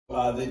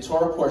The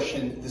Torah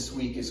portion this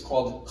week is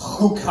called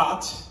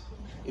Chukat.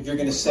 If you're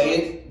going to say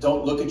it,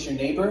 don't look at your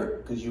neighbor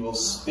because you will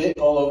spit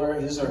all over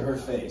his or her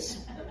face.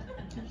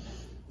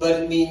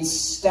 But it means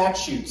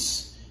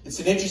statutes. It's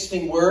an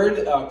interesting word.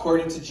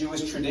 According to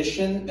Jewish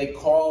tradition, they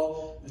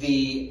call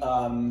the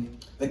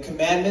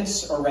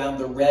commandments around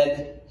the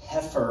red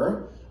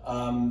heifer,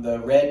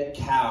 the red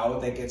cow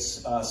that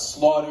gets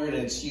slaughtered,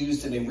 and it's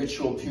used in a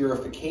ritual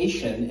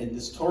purification in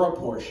this Torah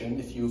portion.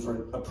 If you've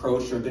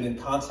approached or been in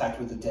contact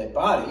with a dead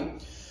body,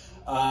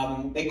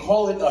 they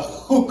call it a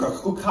chuk, or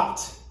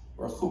chukat,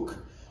 or a chuk,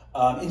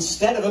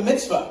 instead of a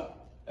mitzvah.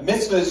 A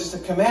mitzvah is just a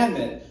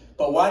commandment,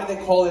 but why do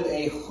they call it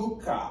a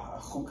chukat,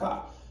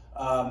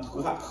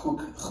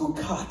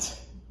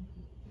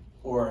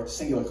 or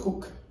singular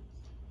chuk?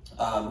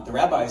 The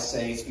rabbis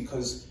say it's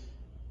because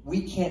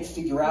we can't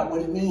figure out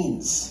what it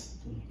means.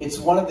 It's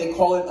they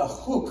call it a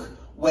chuk,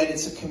 when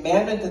it's a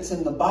commandment that's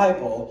in the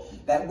Bible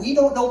that we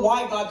don't know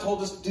why God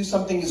told us to do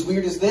something as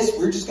weird as this.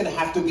 We're just going to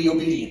have to be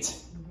obedient.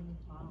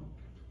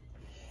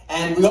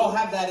 And we all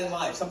have that in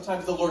life.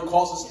 Sometimes the Lord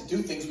calls us to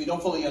do things. We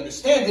don't fully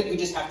understand it. We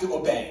just have to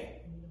obey.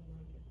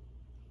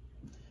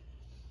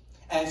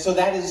 And so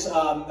that is,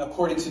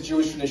 according to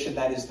Jewish tradition,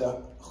 that is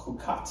the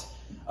chukat,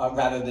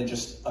 rather than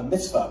just a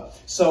mitzvah.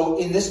 So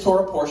in this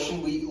Torah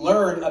portion, we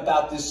learn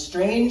about this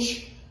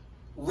strange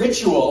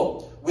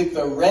ritual with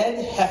the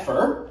red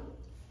heifer.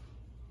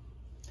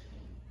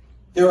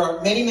 There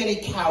are many, many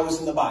cows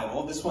in the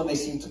Bible. This one they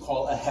seem to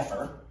call a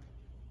heifer.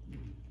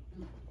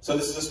 So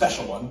this is a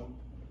special one,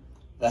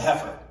 the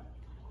heifer,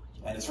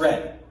 and it's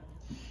red.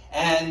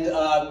 And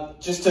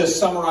just to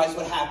summarize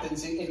what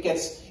happens, it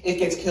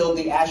gets killed.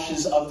 The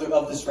ashes of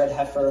this red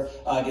heifer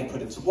get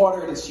put into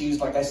water, and it's used,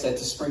 like I said,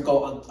 to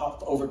sprinkle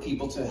over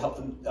people to help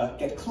them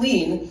get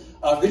clean,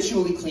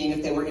 ritually clean,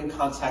 if they were in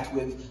contact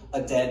with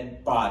a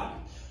dead body.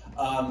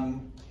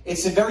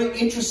 It's a very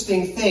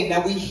interesting thing.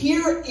 Now, we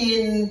hear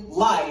in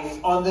life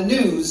on the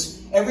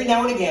news every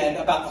now and again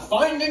about the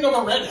finding of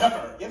a red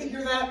heifer. You ever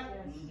hear that?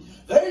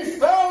 They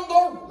found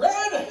a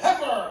red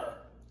heifer!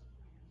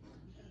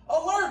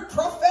 Alert!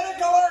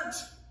 Prophetic alert!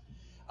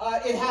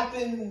 It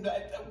happened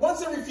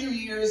once every few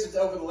years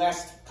over the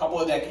last couple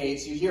of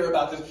decades. You hear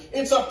about this.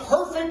 It's a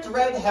perfect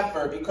red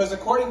heifer because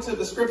according to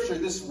the scripture,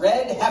 this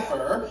red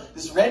heifer,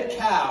 this red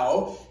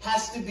cow,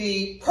 has to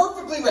be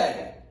perfectly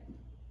red.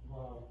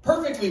 Wow.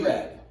 Perfectly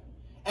red.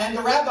 And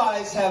the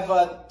rabbis have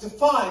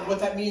defined what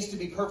that means to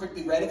be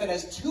perfectly red. If it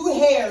has two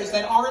hairs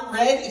that aren't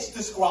red, it's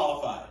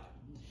disqualified.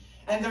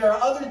 And there are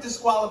other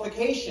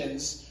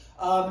disqualifications.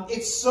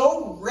 It's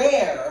so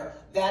rare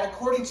that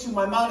according to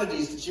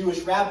Maimonides, the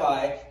Jewish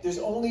rabbi, there's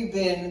only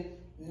been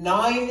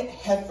 9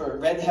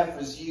 red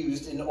heifers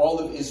used in all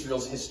of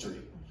Israel's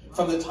history.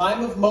 From the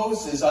time of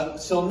Moses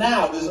until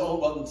now,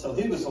 until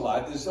he was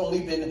alive, there's only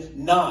been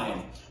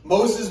 9.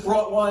 Moses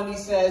brought one, he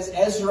says.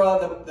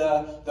 Ezra,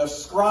 the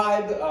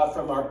scribe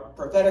from our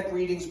prophetic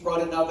readings,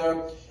 brought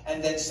another.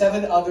 And then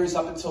 7 others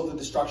up until the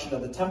destruction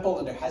of the temple,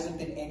 and there hasn't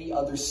been any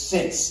others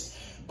since.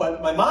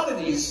 But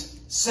Maimonides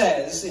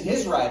says in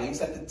his writings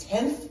that the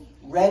 10th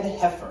red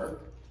heifer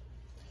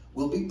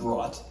will be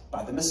brought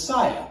by the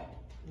Messiah.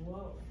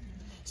 Whoa.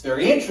 It's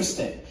very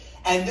interesting.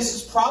 And this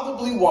is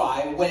probably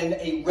why when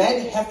a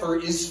red heifer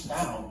is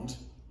found,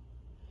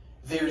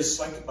 there's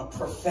like a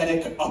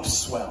prophetic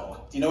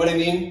upswell. Do you know what I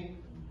mean?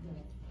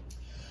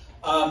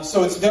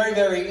 So it's very,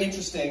 very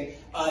interesting.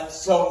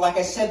 So like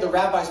I said, the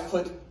rabbis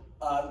put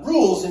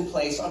rules in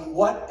place on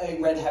what a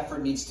red heifer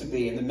needs to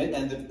be. And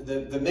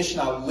the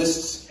Mishnah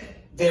lists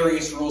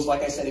various rules.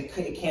 Like I said, it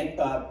can't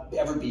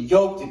ever be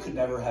yoked. It could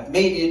never have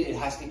mated.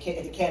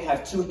 It can't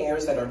have 2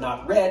 hairs that are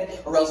not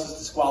red, or else it's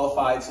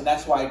disqualified. So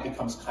that's why it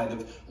becomes kind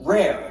of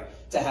rare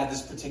to have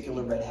this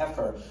particular red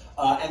heifer.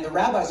 And the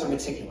rabbis are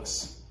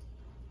meticulous.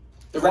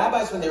 The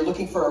rabbis, when they're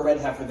looking for a red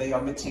heifer, they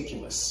are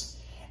meticulous.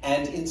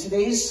 And in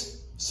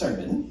today's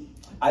sermon,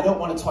 I don't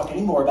want to talk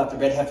any more about the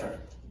red heifer.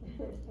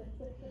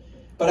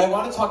 But I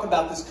want to talk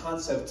about this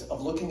concept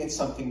of looking at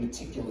something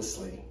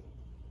meticulously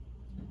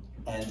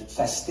and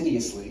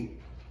fastidiously,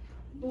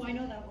 I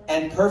know that word.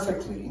 And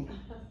perfectly,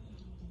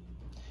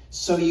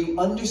 so you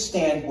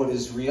understand what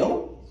is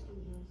real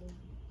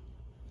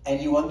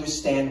and you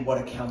understand what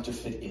a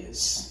counterfeit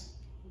is.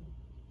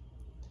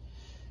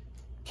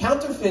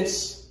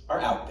 Counterfeits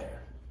are out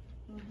there.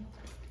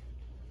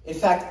 In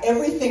fact,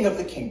 everything of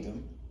the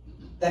kingdom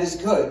that is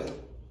good,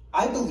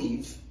 I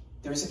believe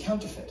there is a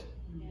counterfeit.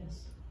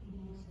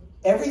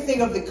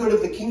 Everything of the good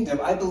of the kingdom,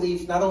 I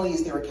believe not only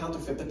is there a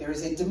counterfeit, but there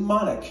is a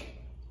demonic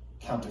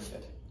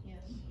counterfeit. Yes.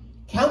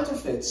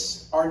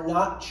 Counterfeits are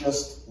not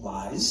just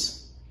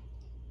lies.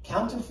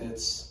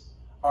 Counterfeits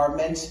are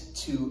meant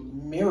to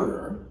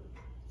mirror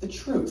the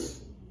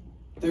truth.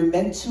 They're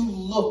meant to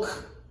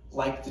look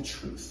like the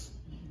truth.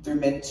 They're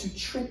meant to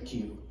trick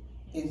you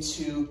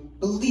into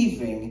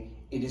believing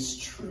it is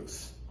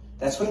truth.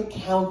 That's what a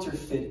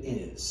counterfeit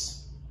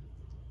is.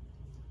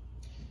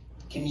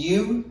 Can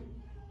you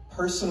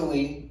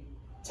personally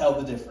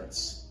tell the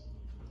difference?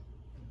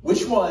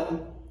 Which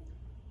one?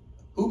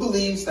 Who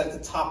believes that the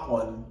top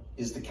one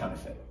is the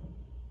counterfeit?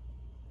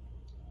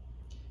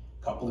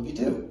 A couple of you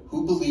do.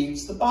 Who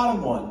believes the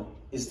bottom one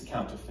is the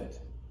counterfeit?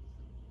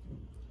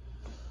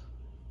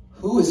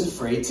 Who is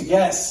afraid to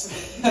guess?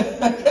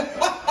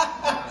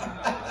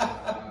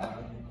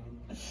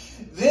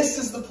 This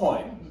is the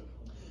point.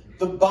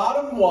 The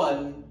bottom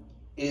one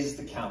is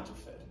the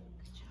counterfeit.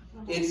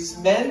 It is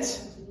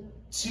meant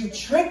to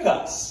trick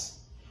us.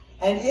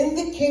 And in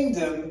the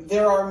kingdom,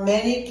 there are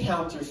many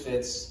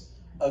counterfeits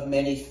of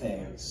many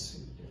things.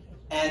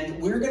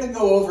 And we're going to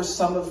go over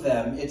some of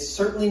them. It's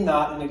certainly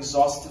not an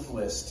exhaustive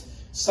list.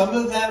 Some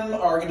of them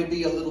are going to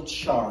be a little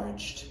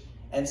charged,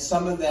 and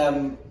some of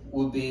them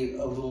will be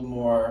a little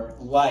more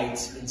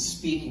light in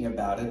speaking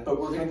about it.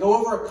 But we're going to go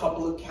over a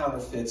couple of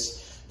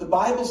counterfeits. The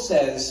Bible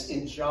says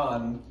in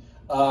John,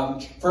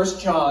 1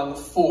 John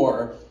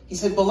 4, he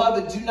said,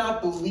 "Beloved, do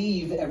not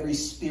believe every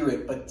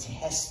spirit, but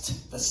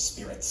test the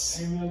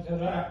spirits." Amen to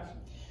that.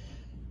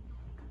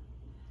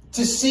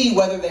 To see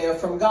whether they are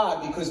from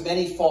God, because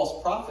many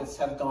false prophets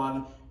have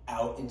gone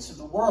out into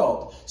the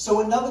world. So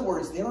in other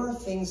words, there are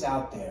things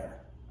out there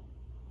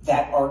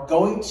that are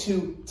going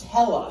to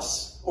tell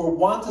us or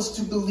want us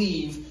to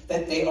believe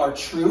that they are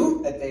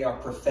true, that they are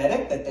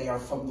prophetic, that they are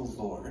from the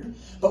Lord.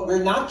 But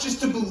we're not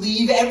just to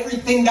believe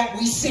everything that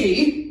we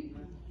see.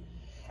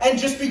 And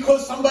just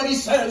because somebody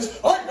says,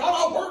 "I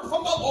got a word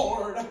from the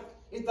Lord,"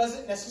 it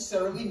doesn't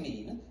necessarily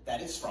mean that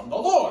it's from the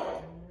Lord.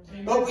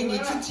 But we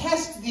need to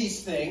test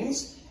these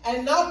things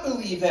and not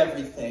believe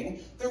everything.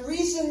 The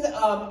reason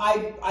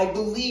I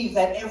believe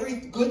that every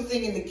good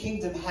thing in the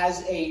kingdom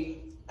has a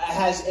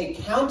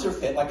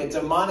counterfeit, like a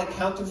demonic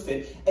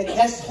counterfeit, and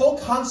this whole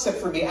concept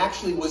for me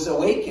actually was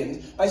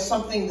awakened by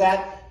something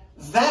that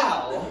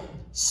Val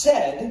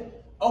said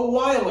a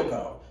while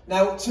ago.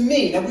 Now, to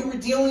me, we were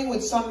dealing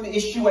with some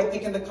issue, I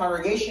think, in the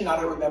congregation. I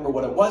don't remember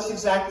what it was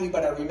exactly,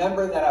 but I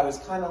remember that I was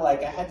kind of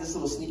like, I had this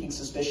little sneaking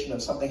suspicion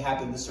of something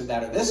happened, this or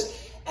that or this.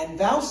 And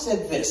Val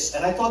said this,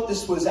 and I thought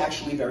this was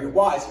actually very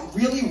wise. It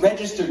really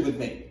registered with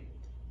me.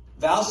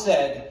 Val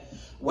said,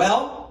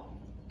 well,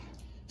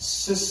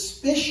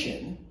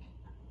 suspicion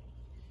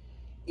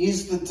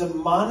is the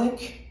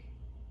demonic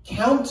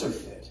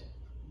counterfeit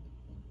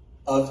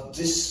of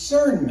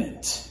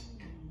discernment.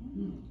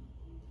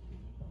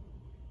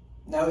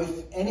 Now,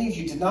 if any of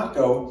you did not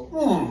go,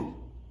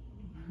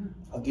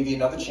 I'll give you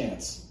another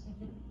chance.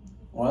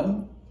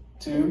 1,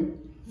 2,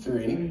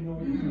 3.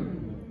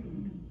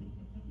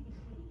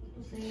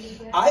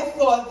 I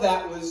thought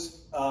that was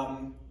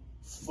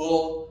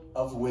full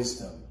of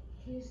wisdom.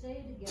 Can you say it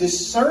again?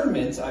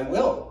 Discernment, I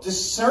will.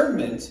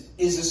 Discernment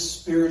is a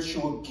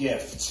spiritual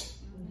gift.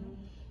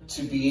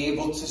 To be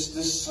able to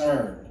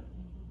discern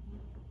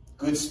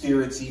good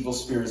spirits, evil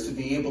spirits, to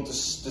be able to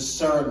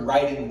discern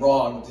right and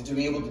wrong, to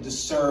be able to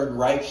discern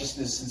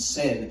righteousness and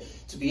sin,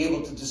 to be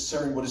able to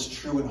discern what is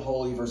true and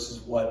holy versus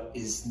what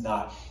is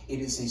not. It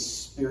is a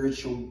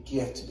spiritual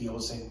gift to be able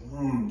to say,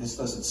 this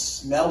doesn't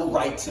smell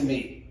right to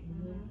me.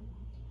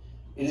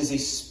 It is a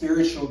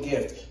spiritual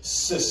gift.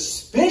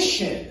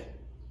 Suspicion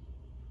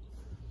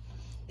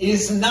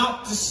is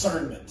not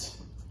discernment.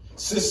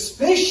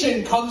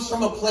 Suspicion comes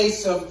from a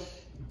place of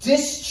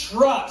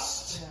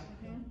distrust.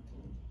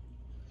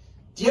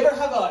 Do you ever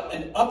have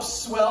an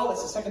upswell?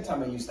 That's the second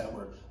time I used that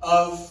word.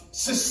 Of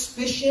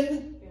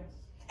suspicion? Yes.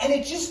 And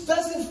it just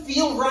doesn't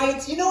feel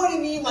right. You know what I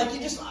mean? Like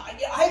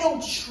I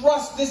don't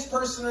trust this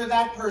person or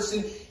that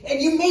person. And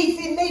it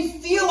may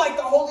feel like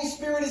the Holy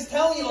Spirit is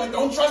telling you, like,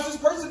 don't trust this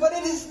person, but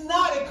it is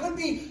not. It could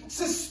be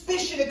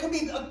suspicion. It could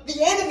be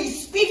the enemy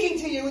speaking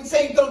to you and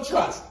saying, don't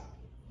trust.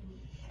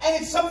 And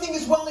it's something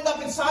is welling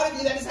up inside of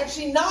you that is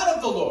actually not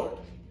of the Lord.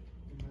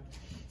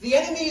 The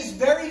enemy is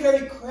very,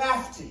 very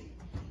crafty.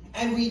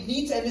 And we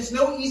need to, and there's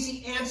no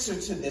easy answer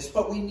to this,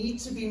 but we need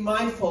to be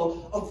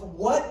mindful of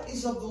what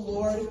is of the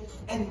Lord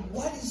and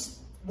what is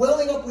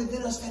welling up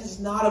within us that is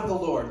not of the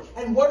Lord.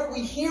 And what are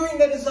we hearing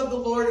that is of the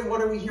Lord and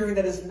what are we hearing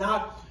that is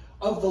not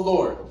of the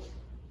Lord?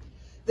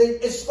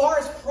 As far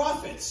as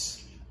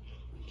prophets,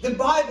 the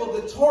Bible,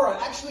 the Torah,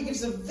 actually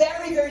gives a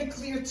very, very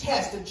clear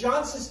test. If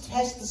John says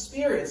test the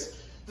spirits,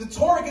 the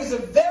Torah gives a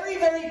very,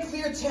 very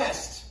clear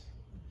test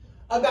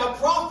about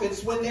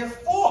prophets when they're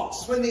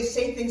false, when they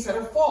say things that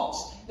are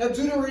false. Now,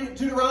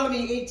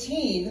 Deuteronomy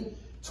 18,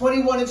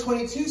 21 and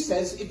 22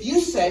 says, if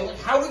you say, like,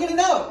 how are we going to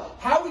know?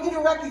 How are we going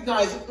to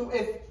recognize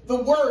if the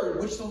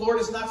word which the Lord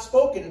has not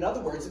spoken? In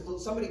other words,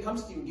 if somebody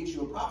comes to you and gives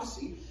you a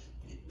prophecy,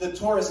 the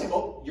Torah says,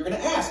 well, you're going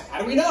to ask, how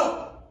do we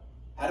know?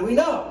 How do we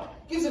know?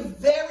 It gives a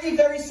very,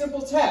 very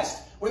simple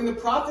test. When the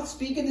prophets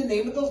speak in the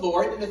name of the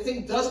Lord and the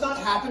thing does not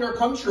happen or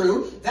come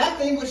true, that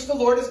thing which the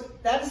Lord is,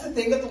 that is the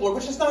thing that the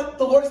Lord has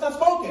not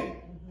spoken.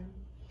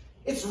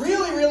 It's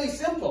really, really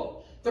simple.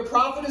 The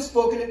prophet has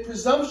spoken it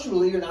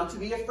presumptuously. You're not to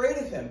be afraid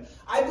of him.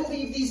 I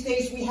believe these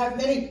days we have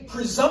many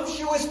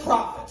presumptuous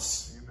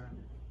prophets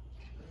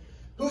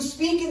who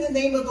speak in the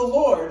name of the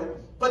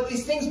Lord, but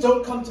these things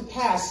don't come to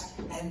pass,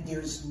 and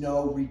there's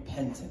no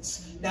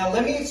repentance. Now,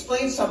 let me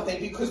explain something,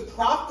 because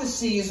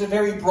prophecy is a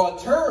very broad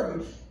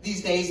term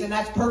these days, and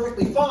that's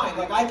perfectly fine.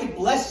 Like, I could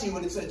bless you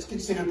and it's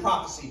considered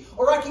prophecy.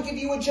 Or I could give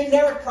you a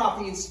generic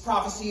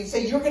prophecy and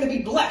say, you're going to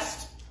be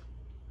blessed.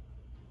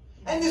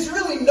 And there's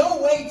really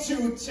no way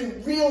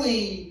to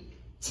really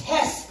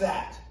test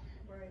that.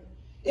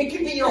 It could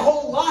be your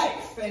whole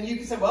life, and you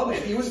can say, well,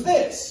 maybe it was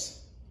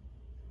this.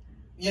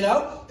 You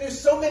know, there's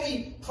so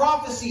many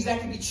prophecies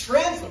that can be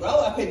translated.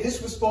 Well, okay,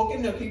 this was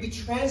spoken, it can be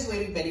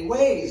translated many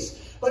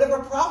ways. But if a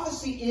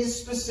prophecy is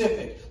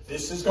specific,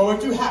 this is going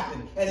to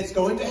happen, and it's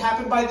going to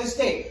happen by this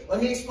date.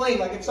 Let me explain.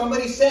 Like if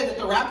somebody said that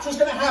the rapture is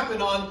going to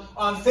happen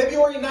on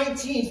February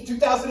 19th,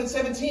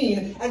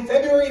 2017, and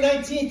February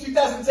 19th,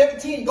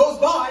 2017 goes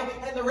by,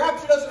 and the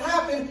rapture doesn't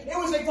happen, it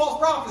was a false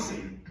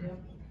prophecy.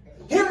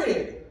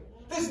 Period.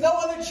 There's no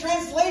other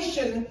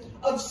translation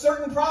of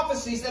certain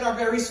prophecies that are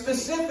very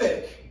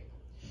specific.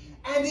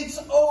 And it's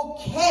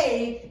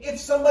okay if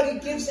somebody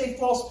gives a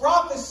false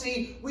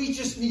prophecy, we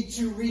just need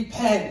to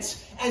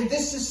repent. And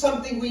this is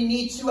something we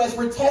need to, as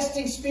we're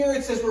testing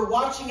spirits, as we're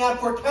watching out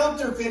for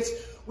counterfeits,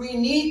 we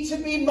need to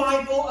be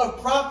mindful of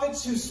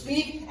prophets who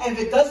speak, and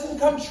if it doesn't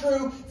come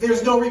true,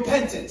 there's no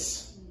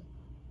repentance.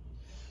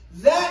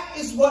 That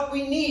is what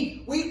we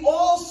need. We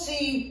all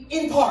see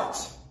in part.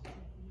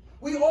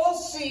 We all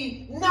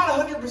see not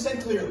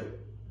 100% clearly.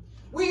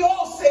 We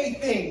all say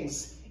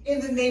things in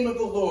the name of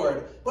the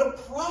Lord.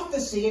 But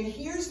prophecy, and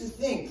here's the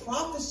thing,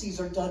 prophecies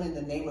are done in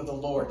the name of the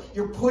Lord.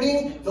 You're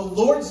putting the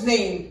Lord's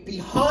name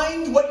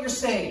behind what you're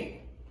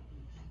saying.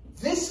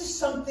 This is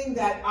something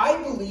that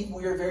I believe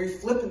we are very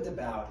flippant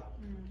about.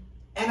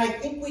 And I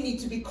think we need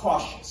to be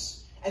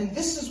cautious. And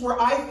this is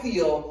where I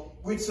feel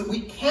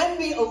we can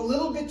be a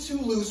little bit too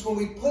loose when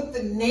we put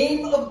the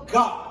name of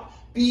God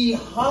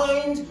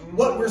behind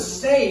what we're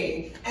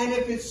saying. And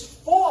if it's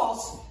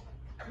false,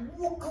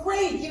 well,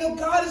 great, you know,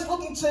 God is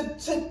looking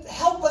to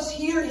help us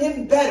hear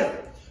him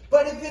better.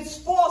 But if it's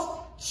false,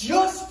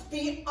 just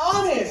be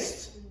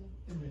honest.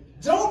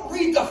 Don't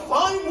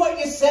redefine what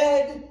you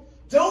said.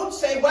 Don't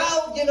say,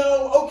 well, you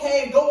know,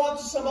 okay, and go on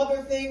to some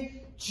other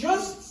thing.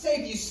 Just say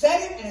if you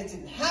said it and it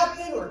didn't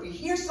happen, or if you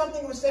hear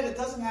something was said, it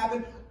doesn't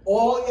happen,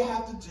 all you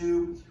have to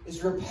do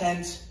is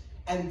repent,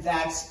 and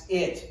that's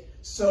it.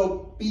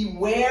 So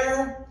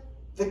beware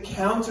the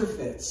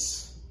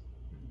counterfeits.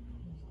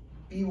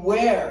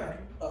 Beware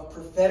of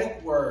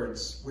prophetic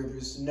words where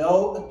there's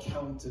no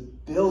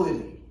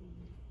accountability.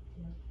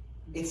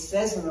 It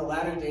says in the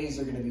latter days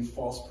there are going to be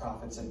false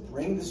prophets. And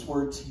bring this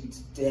word to you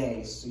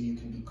today so you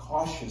can be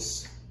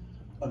cautious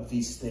of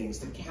these things.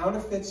 The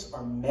counterfeits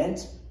are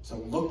meant to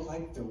look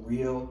like the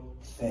real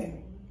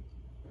thing.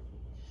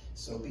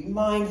 So be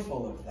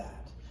mindful of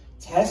that.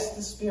 Test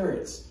the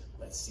spirits.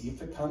 Let's see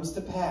if it comes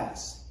to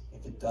pass.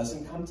 If it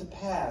doesn't come to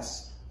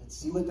pass, let's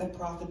see what that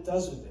prophet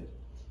does with it.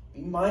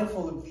 Be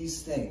mindful of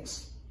these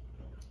things.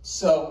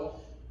 So,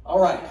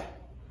 all right.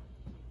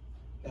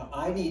 Now,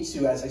 I need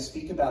to, as I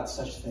speak about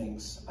such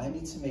things, I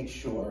need to make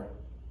sure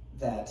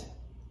that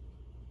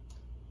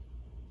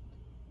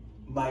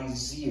my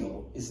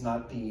zeal is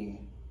not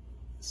being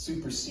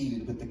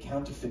superseded with the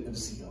counterfeit of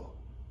zeal,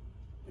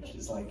 which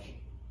is like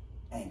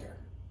anger.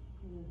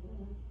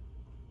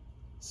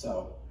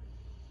 So,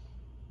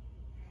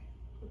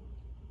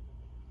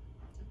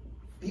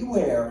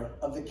 beware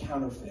of the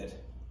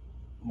counterfeit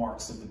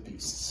marks of the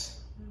beasts.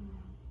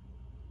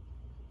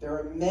 There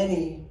are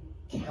many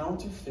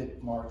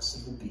counterfeit marks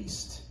of the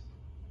beast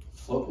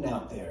floating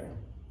out there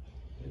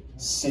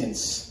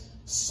since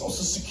Social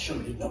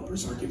Security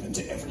numbers were given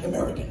to every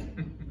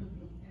American.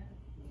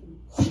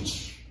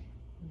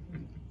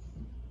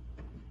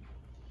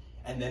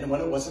 And then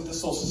when it wasn't the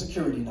Social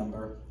Security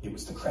number, it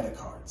was the credit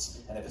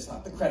cards. And if it's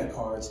not the credit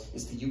cards,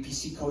 it's the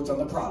UPC codes on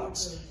the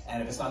products.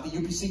 And if it's not the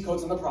UPC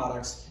codes on the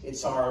products,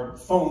 it's our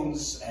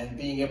phones and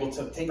being able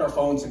to take our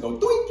phones and go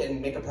doink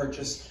and make a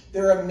purchase.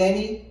 There are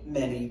many,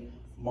 many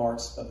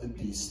marks of the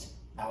beast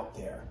out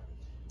there.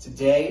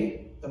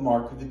 Today, the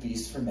mark of the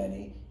beast for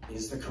many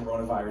is the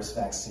coronavirus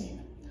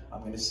vaccine. I'm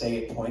going to say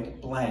it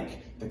point blank.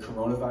 The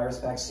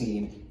coronavirus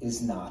vaccine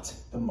is not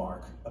the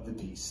mark of the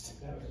beast.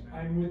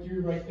 I'm with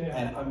you right there.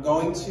 And I'm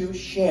going to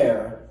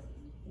share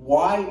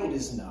why it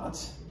is not,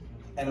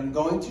 and I'm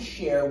going to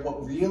share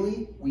what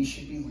really we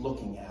should be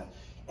looking at.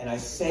 And I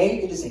say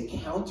it is a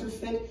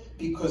counterfeit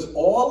because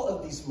all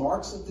of these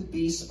marks of the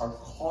beast are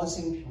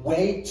causing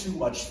way too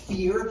much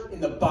fear in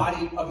the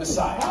body of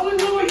Messiah.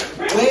 Hallelujah!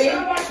 Way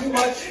too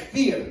much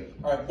fear.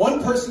 All right,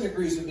 one person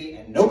agrees with me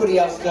and nobody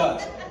else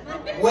does.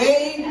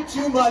 Way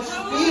too much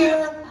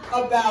fear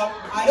about,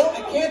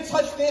 I can't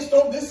touch this,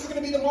 this is going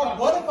to be the mark.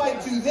 What if I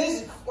do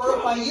this, or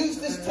if I use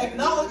this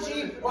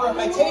technology, or if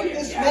I take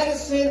this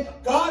medicine,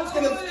 God's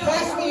going to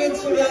cast me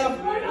into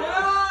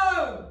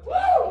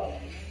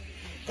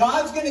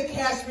God's going to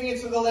cast me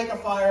into the lake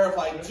of fire if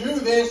I do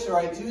this or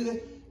I do this.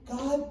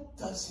 God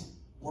doesn't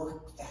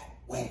work that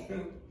way.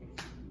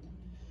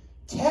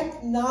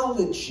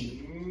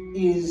 Technology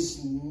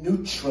is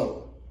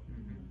neutral.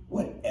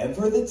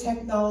 Whatever the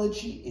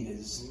technology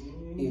is,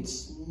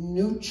 it's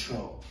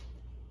neutral.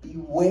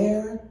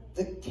 Beware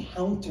the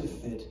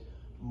counterfeit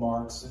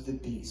marks of the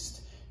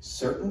beast.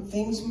 Certain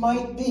things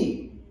might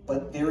be,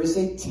 but there is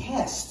a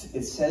test.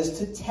 It says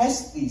to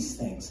test these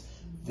things.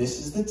 This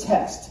is the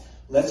test.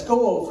 Let's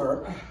go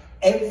over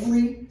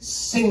every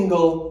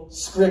single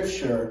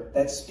scripture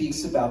that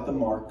speaks about the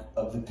mark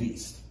of the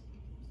beast.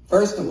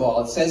 First of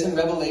all, it says in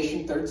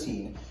Revelation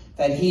 13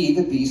 that he,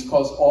 the beast,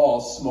 caused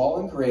all, small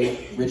and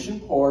great, rich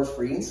and poor,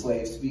 free and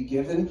slaves, to be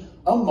given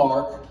a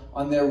mark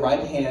on their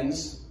right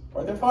hands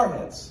or their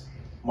foreheads.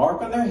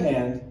 Mark on their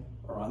hand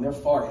or on their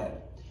forehead.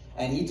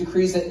 And he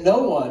decrees that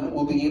no one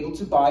will be able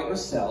to buy or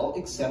sell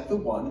except the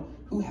one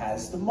who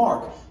has the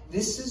mark.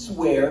 This is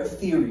where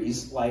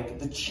theories like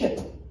the chip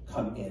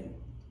come in,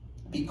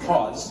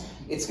 because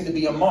it's going to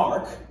be a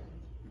mark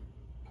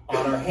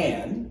on our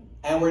hand,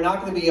 and we're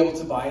not going to be able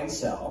to buy and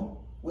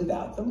sell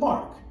without the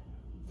mark.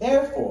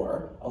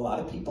 Therefore, a lot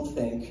of people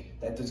think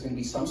that there's going to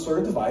be some sort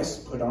of device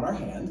put on our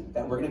hand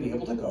that we're going to be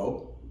able to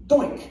go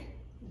doink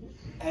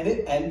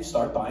and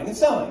start buying and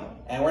selling.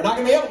 And we're not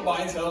going to be able to buy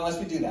and sell unless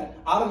we do that.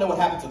 I don't know what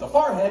happened to the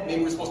forehead.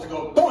 Maybe we're supposed to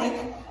go doink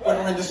when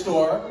we're in the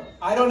store.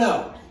 I don't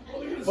know.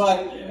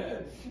 But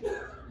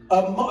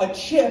a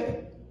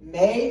chip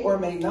may or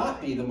may not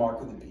be the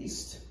mark of the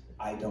beast.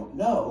 I don't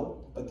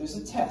know, but there's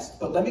a test.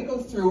 But let me go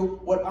through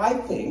what I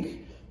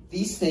think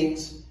these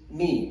things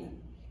mean.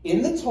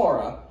 In the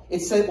Torah, it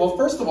says, well,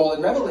 first of all,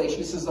 in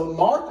Revelation, it says the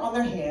mark on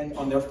their hand,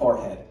 on their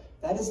forehead.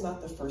 That is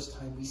not the first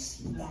time we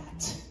see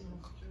that.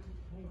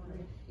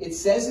 It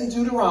says in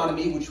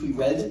Deuteronomy, which we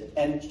read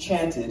and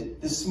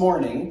chanted this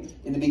morning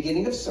in the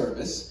beginning of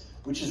service,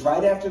 which is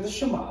right after the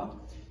Shema,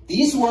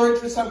 these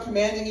words which I'm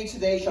commanding you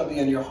today shall be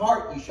on your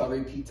heart. You shall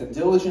repeat them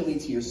diligently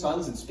to your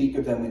sons and speak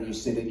of them when you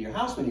sit in your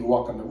house, when you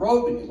walk on the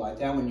road, when you lie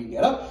down, when you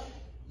get up.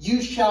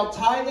 You shall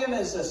tie them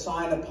as a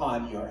sign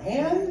upon your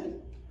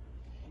hand,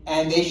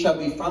 and they shall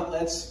be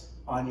frontlets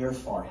on your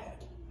forehead.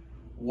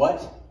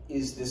 What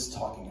is this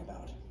talking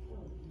about?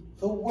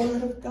 The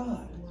Word of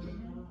God.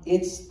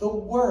 It's the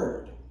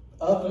Word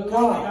of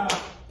God.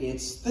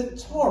 It's the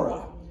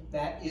Torah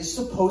that is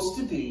supposed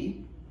to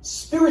be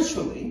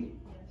spiritually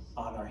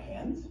on our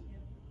hand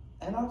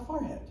and our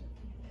forehead.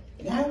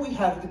 Now we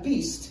have the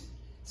beast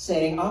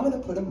saying, I'm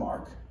going to put a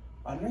mark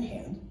on your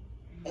hand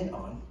and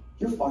on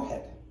your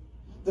forehead.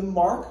 The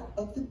mark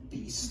of the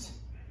beast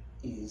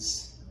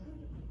is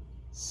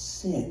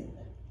sin.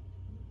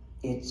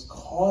 It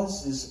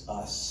causes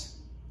us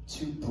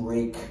to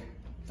break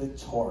the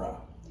Torah.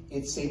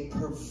 It's a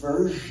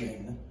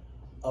perversion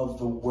of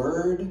the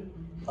Word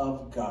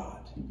of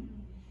God.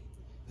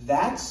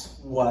 That's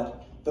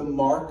what the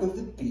mark of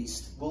the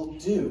beast will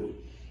do.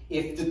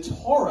 If the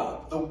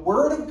Torah, the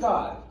Word of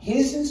God,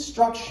 His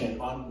instruction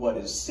on what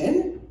is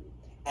sin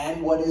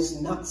and what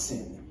is not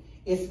sin,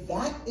 if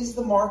that is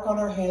the mark on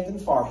our hand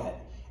and forehead,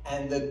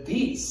 and the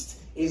beast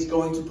is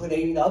going to put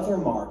another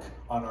mark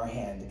on our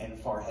hand and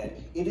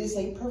forehead, it is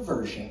a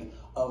perversion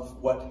of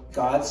what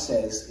God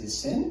says is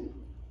sin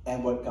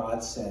and what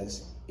God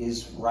says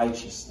is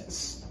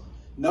righteousness.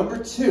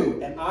 Number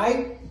two, and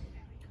I'm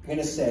going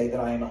to say that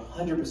I am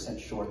 100%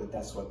 sure that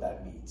that's what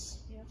that means.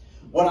 Yeah.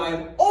 What I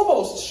am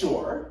almost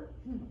sure,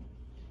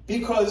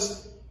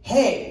 because,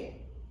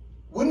 hey,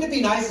 wouldn't it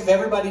be nice if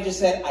everybody just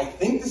said, I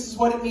think this is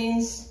what it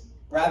means,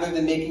 rather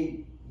than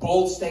making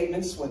bold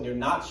statements when they're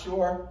not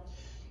sure?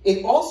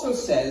 It also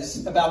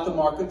says about the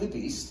mark of the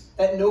beast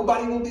that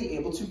nobody will be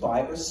able to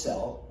buy or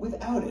sell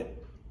without it.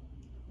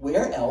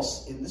 Where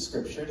else in the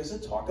scripture does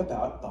it talk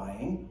about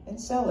buying and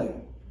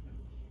selling?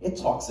 It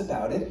talks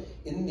about it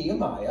in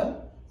Nehemiah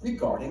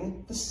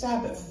regarding the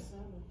Sabbath.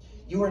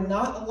 You are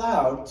not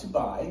allowed to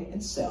buy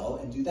and sell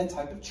and do that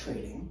type of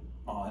trading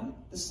on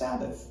the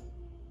Sabbath.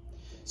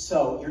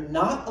 So you're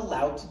not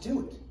allowed to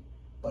do it.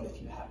 But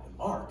if you have the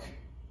mark,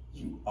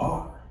 you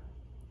are.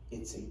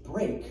 It's a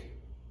break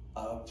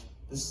of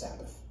the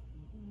Sabbath.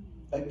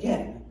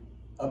 Again,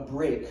 a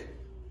break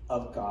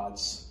of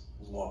God's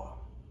law.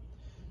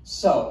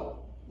 So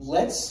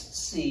let's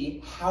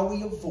see how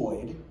we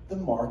avoid the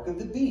mark of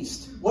the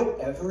beast,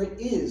 whatever it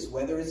is,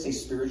 whether it's a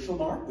spiritual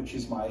mark, which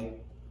is my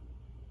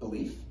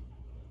belief,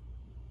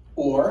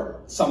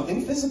 or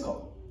something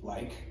physical,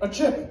 like a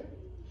chip.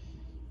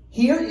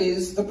 Here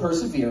is the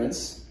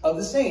perseverance of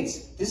the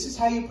saints. This is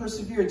how you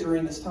persevere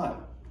during this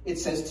time. It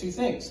says two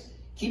things.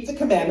 Keep the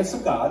commandments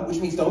of God, which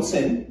means don't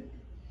sin,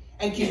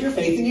 and keep your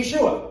faith in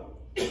Yeshua.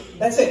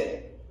 That's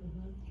it.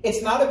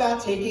 It's not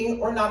about taking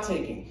or not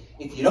taking.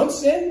 If you don't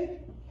sin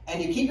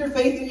and you keep your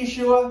faith in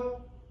Yeshua,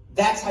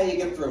 that's how you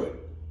get through it.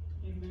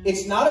 Amen.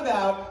 It's not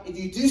about if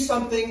you do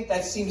something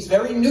that seems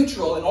very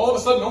neutral and all of a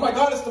sudden, oh my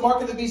God, it's the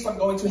mark of the beast, I'm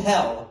going to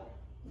hell.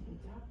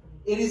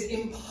 It is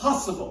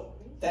impossible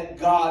that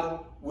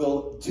God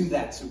will do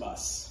that to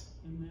us.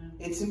 Amen.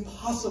 It's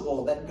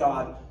impossible that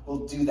God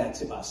will do that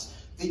to us.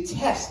 The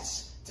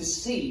tests to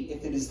see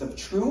if it is the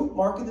true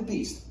mark of the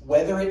beast,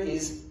 whether it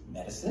is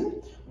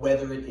medicine,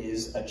 whether it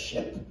is a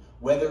chip,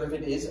 whether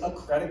it is a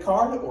credit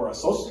card or a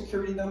social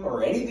security number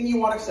or anything you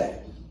want to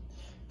say.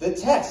 The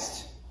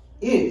test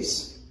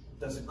is,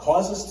 does it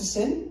cause us to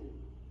sin?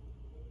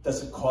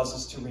 Does it cause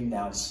us to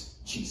renounce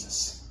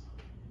Jesus?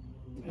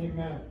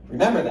 Amen.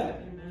 Remember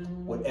that.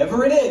 Amen.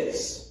 Whatever it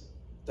is,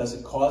 does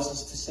it cause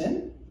us to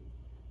sin?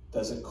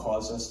 Does it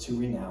cause us to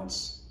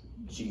renounce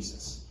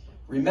Jesus?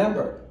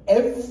 Remember,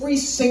 Every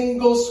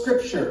single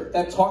scripture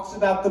that talks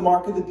about the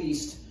mark of the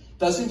beast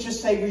doesn't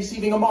just say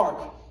receiving a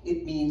mark.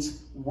 It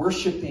means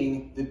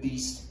worshiping the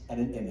beast and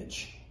an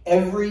image.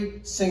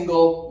 Every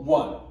single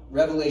one.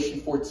 Revelation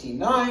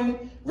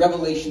 14:9,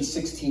 Revelation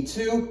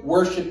 16:2,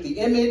 worship the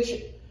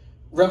image.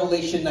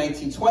 Revelation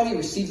 19:20,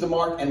 receive the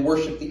mark and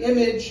worship the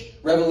image.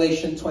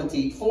 Revelation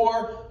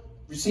 20:4,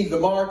 receive the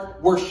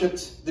mark,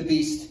 worshipped the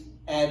beast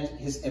and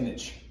his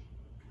image.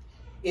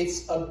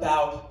 It's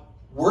about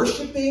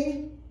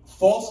worshiping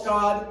false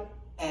god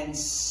and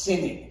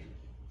sinning.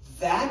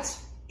 That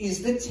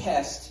is the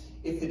test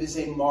if it is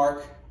a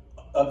mark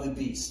of the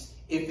beast.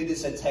 If it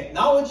is a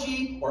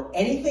technology or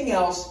anything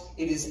else,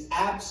 it is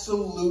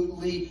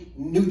absolutely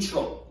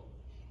neutral.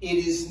 It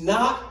is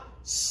not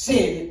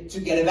sin to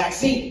get a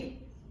vaccine.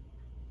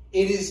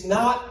 It is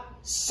not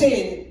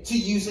sin to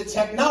use a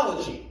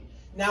technology.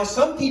 Now,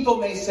 some people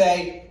may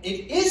say,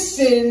 it is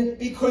sin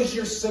because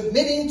you're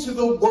submitting to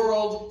the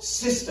world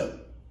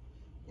system.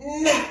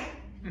 Nah.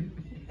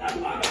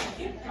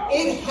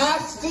 It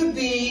has to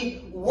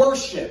be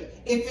worship.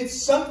 If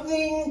it's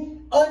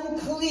something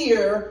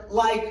unclear,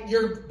 like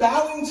you're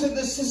bowing to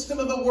the system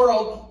of the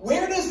world,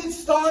 where does it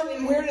start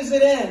and where does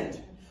it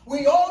end?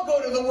 We all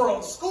go to the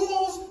world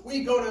schools,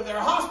 we go to their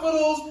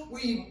hospitals,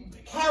 we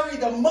carry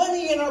the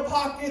money in our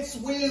pockets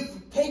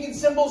with pagan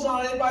symbols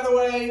on it, by the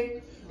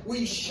way.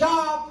 We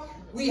shop,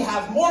 we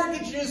have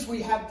mortgages,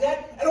 we have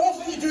debt, and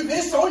also you do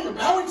this, so you're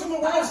bowing to the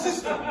world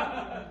system.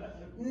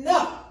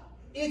 No.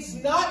 It's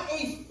not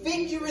a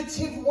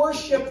figurative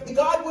worship.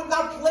 God would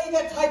not play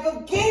that type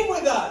of game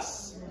with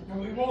us.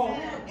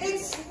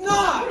 It's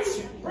not.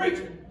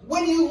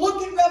 When you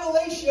look at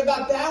Revelation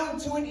about bowing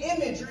to an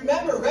image,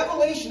 remember,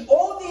 Revelation,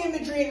 all the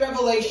imagery in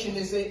Revelation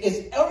is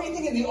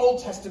everything in the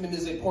Old Testament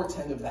is a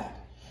portent of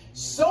that.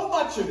 So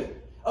much of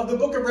it, of the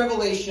book of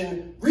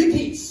Revelation,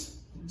 repeats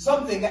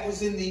something that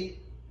was in the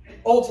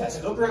Old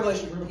Testament. The book of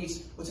Revelation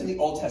repeats what's in the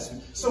Old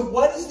Testament. So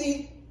what is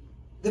the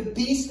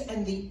beast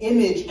and the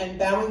image and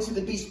bowing to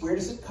the beast? Where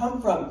does it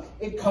come from?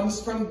 It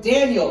comes from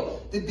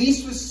Daniel. The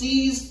beast was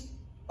seized.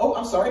 Oh,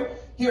 I'm sorry.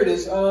 Here it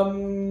is.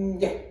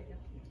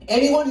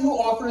 Anyone who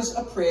offers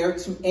a prayer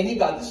to any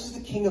god. This is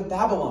the king of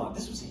Babylon.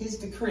 This was his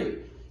decree.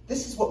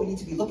 This is what we need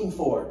to be looking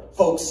for,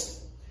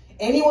 folks.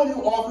 Anyone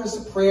who offers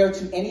a prayer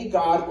to any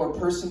god or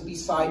person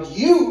beside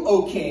you,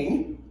 O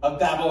king of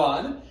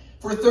Babylon,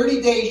 for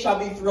 30 days shall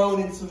be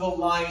thrown into the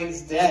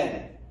lion's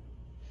den.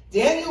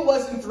 Daniel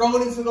wasn't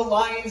thrown into the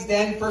lion's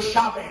den for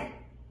shopping.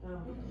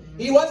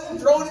 He wasn't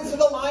thrown into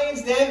the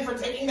lion's den for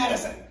taking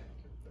medicine.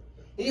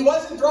 He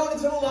wasn't thrown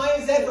into the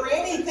lion's den for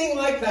anything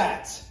like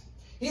that.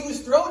 He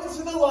was thrown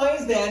into the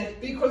lion's den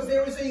because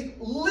there was a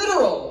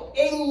literal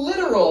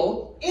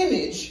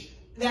image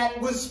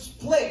that was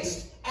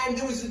placed, and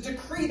there was a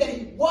decree that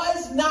he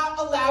was not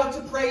allowed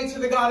to pray to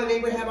the God of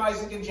Abraham,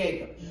 Isaac, and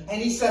Jacob.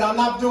 And he said, I'm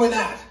not doing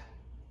that.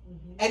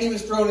 And he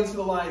was thrown into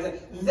the lion's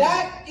den.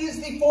 That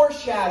is the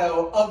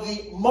foreshadow of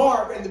the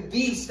mark and the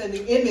beast and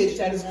the image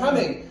that is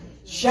coming.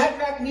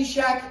 Shadrach,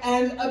 Meshach,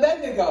 and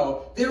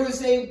Abednego. There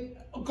was a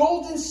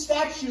golden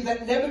statue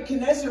that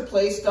Nebuchadnezzar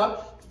placed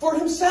up for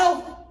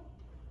himself.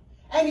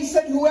 And he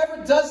said,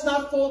 whoever does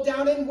not fall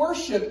down and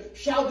worship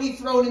shall be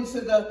thrown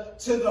into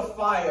the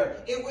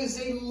fire. It was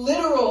a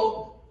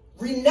literal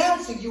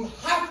renouncing. You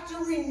have to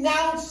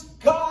renounce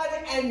God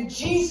and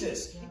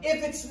Jesus.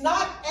 If it's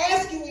not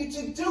asking you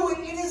to do it,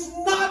 it is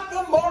not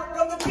the mark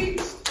of the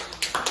beast.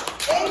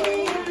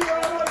 Beware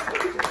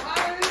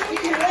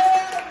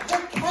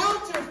the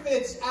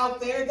counterfeits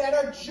out there that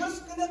are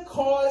just going to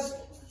cause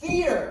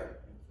fear.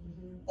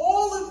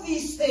 All of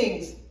these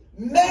things,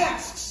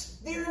 masks,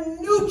 they're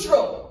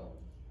neutral.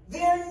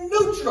 They're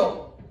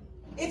neutral.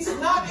 It's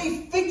not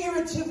a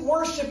figurative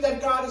worship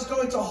that God is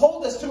going to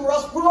hold us to, or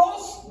else we're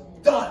all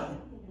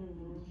done.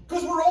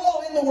 Because we're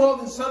all in the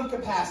world in some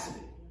capacity.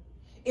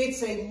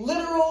 It's a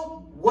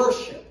literal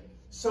worship.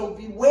 So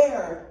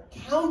beware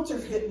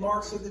counterfeit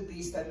marks of the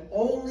beast that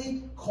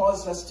only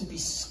cause us to be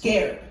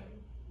scared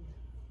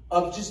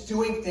of just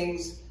doing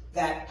things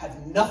that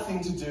have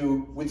nothing to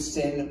do with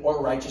sin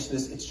or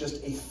righteousness. It's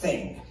just a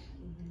thing.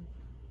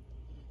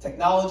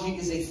 Technology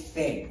is a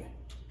thing.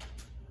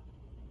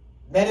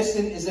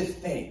 Medicine is a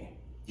thing.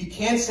 You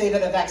can't say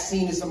that a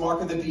vaccine is the mark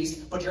of the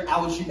beast, but your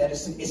allergy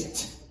medicine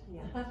isn't.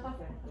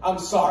 I'm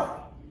sorry.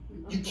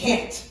 You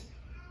can't.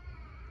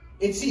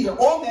 It's either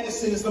all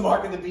medicine is the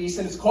mark of the beast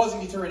and it's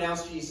causing you to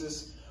renounce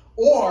Jesus,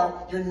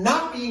 or you're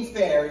not being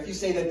fair if you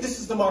say that this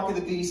is the mark of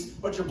the beast,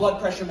 but your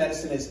blood pressure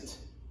medicine isn't.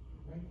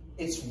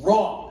 It's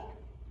wrong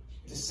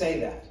to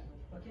say that.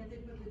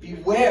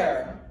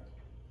 Beware.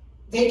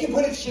 They can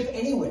put a chip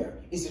anywhere.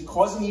 Is it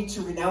causing you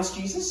to renounce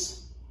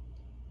Jesus?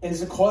 And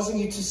is it causing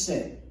you to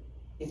sin?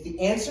 If the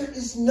answer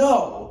is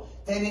no,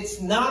 then it's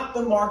not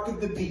the mark of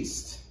the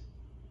beast.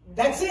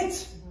 That's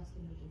it.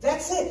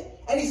 That's it.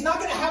 And he's not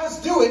going to have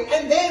us do it,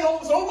 and then all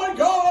of a sudden, oh my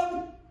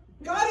God,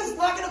 God is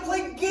not going to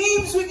play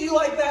games with you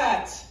like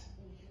that.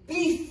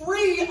 Be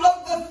free of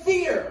the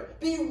fear.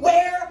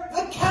 Beware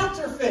the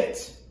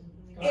counterfeit.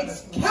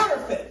 It's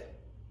counterfeit.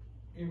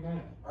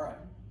 Amen. All right.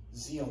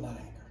 Zeal, not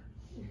anger.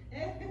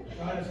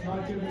 God has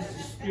not given us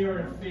the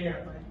spirit of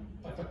fear,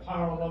 but the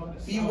power of love and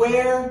a sound mind.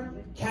 Beware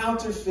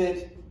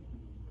counterfeit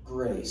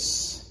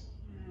grace.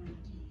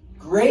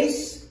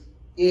 Grace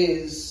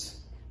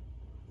is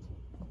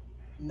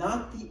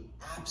not the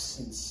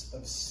absence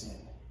of sin.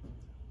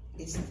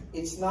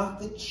 It's not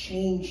the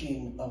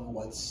changing of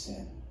what's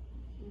sin.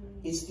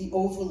 It's the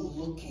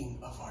overlooking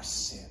of our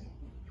sin.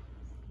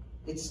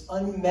 It's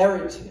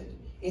unmerited.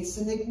 It's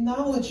an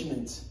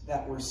acknowledgement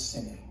that we're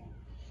sinning.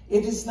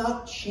 It is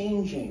not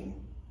changing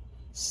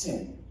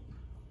sin.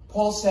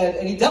 Paul said,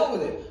 and he dealt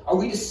with it. Are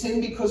we to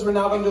sin because we're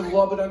not under the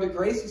law but under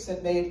grace? He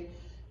said, may it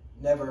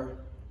never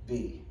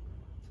be.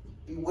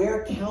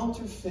 Beware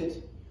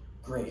counterfeit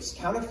grace.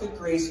 Counterfeit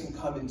grace can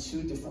come in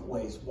two different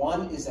ways.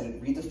 One is that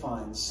it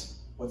redefines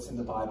what's in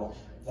the Bible.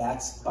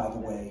 That's, by the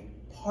way,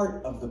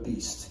 part of the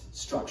beast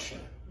structure.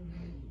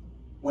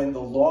 When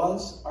the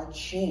laws are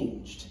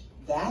changed,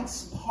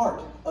 that's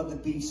part of the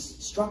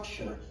beast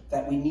structure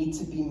that we need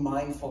to be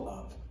mindful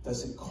of.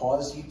 Does it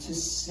cause you to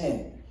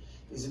sin?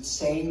 Is it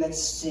saying that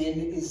sin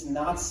is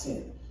not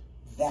sin?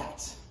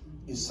 That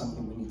is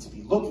something we need to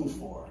be looking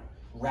for,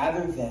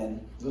 rather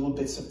than little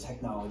bits of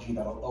technology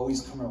that'll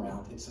always come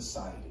around in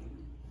society.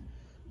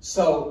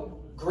 So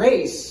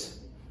grace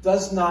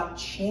does not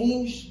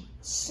change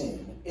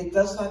sin. It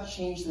does not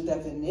change the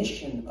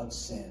definition of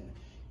sin.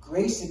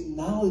 Grace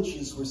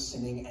acknowledges we're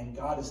sinning, and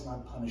God is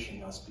not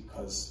punishing us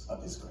because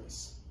of his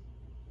grace.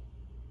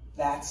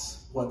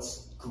 That's what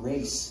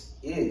grace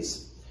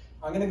is.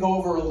 I'm going to go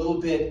over a little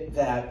bit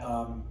that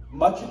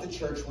much of the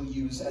church will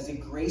use as a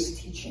grace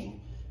teaching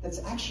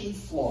that's actually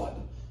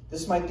flawed.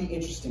 This might be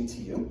interesting to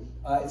you.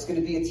 It's going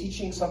to be a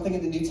teaching, something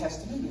in the New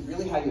Testament, and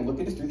really how you look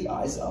at it through the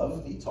eyes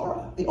of the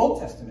Torah, the Old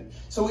Testament.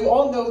 So we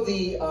all know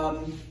the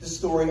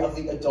story of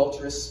the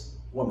adulterous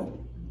woman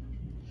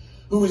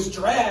who was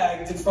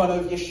dragged in front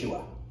of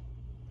Yeshua.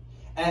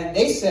 And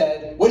they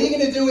said, what are you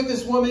going to do with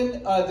this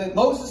woman that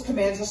Moses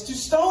commands us to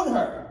stone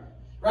her?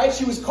 Right?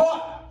 She was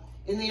caught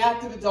in the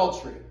act of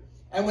adultery.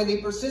 And when they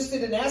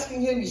persisted in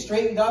asking him, he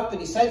straightened up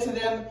and he said to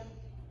them,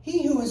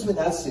 he who is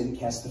without sin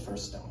cast the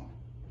first stone.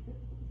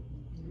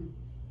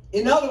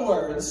 In other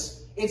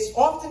words, it's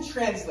often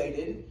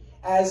translated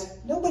as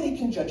nobody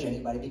can judge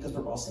anybody because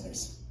we're all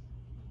sinners.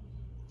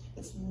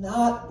 It's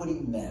not what he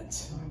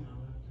meant.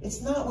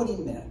 It's not what he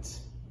meant.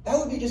 That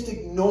would be just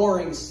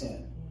ignoring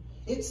sin.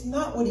 It's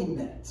not what he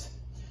meant.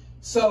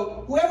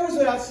 So whoever is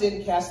without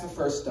sin cast the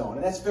first stone.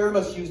 And that's very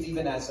much used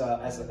even as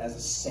a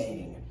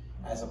saying,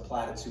 as a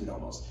platitude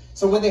almost.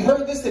 So when they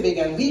heard this, they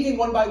began leaving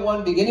one by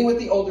one, beginning with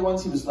the older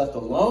ones. He was left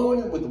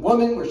alone with the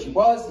woman where she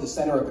was in the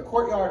center of the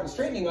courtyard. And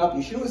straightening up,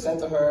 Yeshua said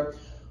to her,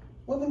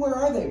 woman, where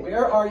are they?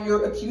 Where are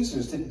your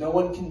accusers? Did no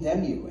one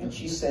condemn you? And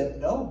she said,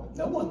 no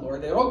one,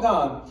 Lord. They're all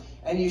gone.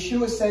 And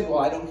Yeshua said, well,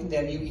 I don't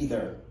condemn you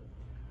either.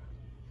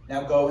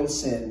 Now go and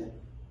sin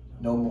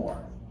no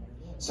more.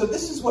 So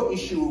this is what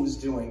Yeshua was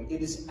doing.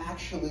 It is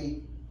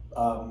actually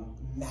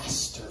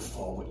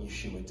masterful what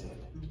Yeshua did.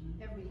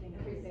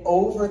 Everything.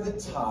 Over the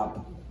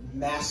top,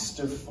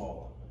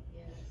 masterful.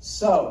 Yes.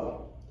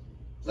 So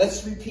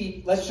let's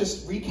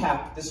just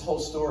recap this whole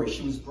story.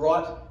 She was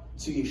brought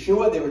to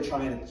Yeshua. They were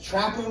trying to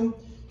trap him.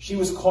 She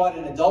was caught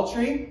in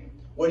adultery.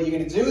 What are you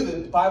going to do?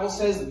 The Bible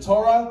says the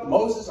Torah,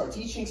 Moses, our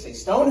teachings say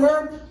stone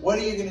her. What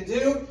are you going to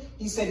do?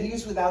 He said he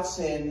was without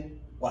sin.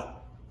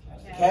 What?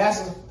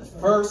 Cast the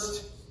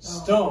first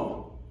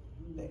stone.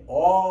 They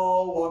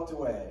all walked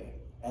away.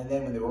 And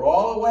then when they were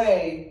all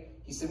away,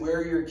 he said, where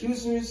are your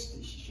accusers?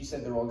 She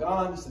said, they're all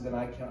gone. He said, then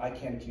I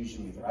can't accuse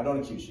you either. I don't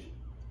accuse you.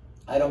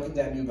 I don't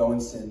condemn you. Go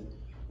and sin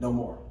no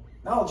more.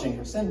 Acknowledging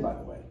her sin, by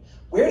the way.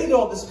 Where did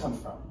all this come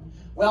from?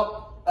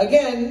 Well,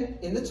 again,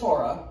 in the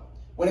Torah,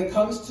 when it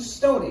comes to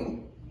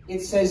stoning,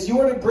 it says, you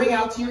are to bring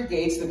out to your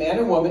gates the man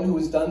or woman who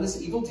has done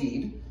this evil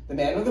deed, the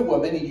man or the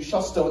woman, and you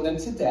shall stone them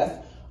to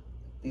death.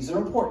 These are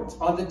important.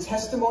 On the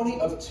testimony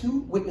of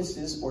 2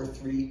 witnesses or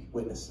 3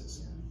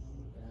 witnesses.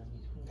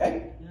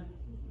 Okay?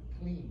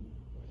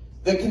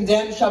 The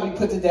condemned shall be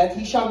put to death.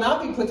 He shall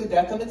not be put to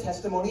death on the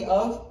testimony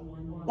of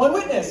 1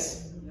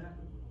 witness.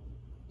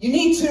 You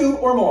need 2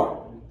 or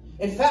more.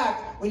 In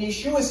fact, when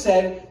Yeshua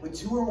said, when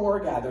 2 or more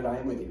are gathered, I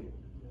am with you.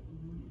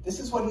 This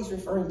is what he's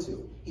referring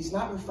to. He's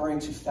not referring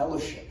to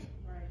fellowship.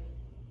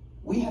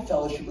 We have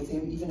fellowship with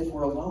him even if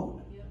we're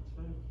alone.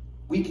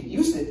 We can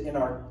use it in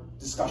our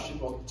discussion.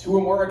 Well, 2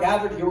 or more are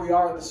gathered. Here we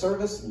are at the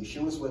service, and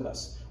Yeshua's with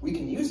us. We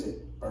can use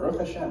it, Baruch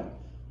Hashem.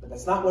 But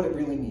that's not what it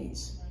really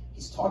means.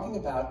 He's talking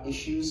about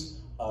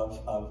issues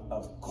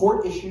of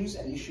court issues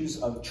and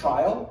issues of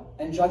trial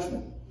and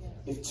judgment.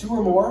 If 2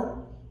 or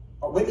more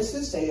are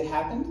witnesses, say it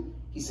happened,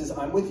 he says,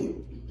 I'm with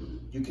you.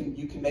 You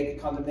can make a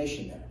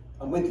condemnation there.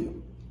 I'm with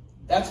you.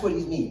 That's what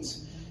he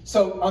means.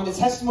 So on the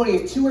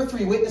testimony of 2 or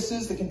 3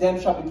 witnesses, the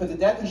condemned shall be put to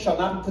death. He shall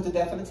not be put to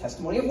death on the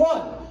testimony of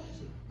 1.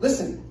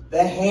 Listen,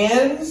 the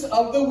hands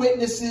of the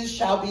witnesses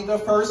shall be the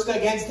first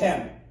against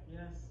him.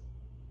 Yes.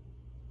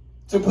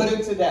 To put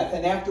him to death,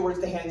 and afterwards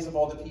the hands of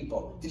all the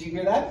people. Did you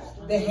hear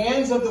that? The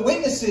hands of the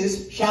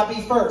witnesses shall be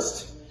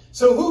first.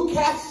 So who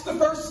casts the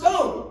first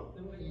stone?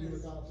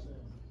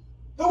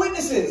 The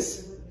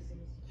witnesses.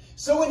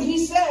 So when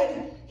he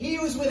said he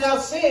was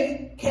without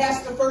sin,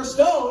 cast the first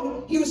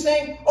stone, he was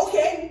saying,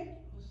 okay,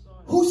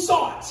 who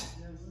saw it?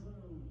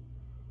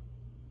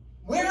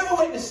 Where are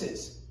the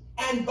witnesses?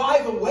 And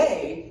by the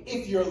way,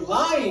 if you're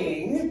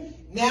lying,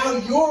 now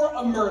you're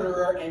a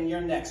murderer and you're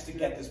next to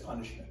get this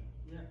punishment.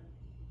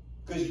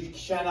 Because you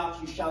shall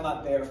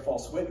not bear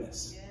false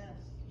witness.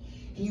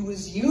 He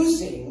was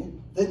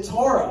using the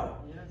Torah.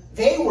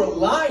 They were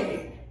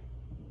lying.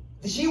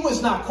 She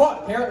was not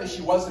caught. Apparently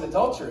she was an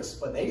adulteress,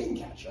 but they didn't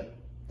catch her.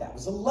 That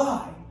was a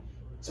lie.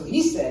 So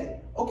he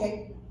said,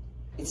 okay,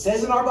 it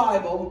says in our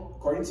Bible,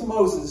 according to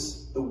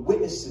Moses, the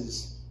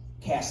witnesses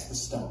cast the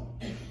stone.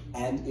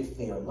 And if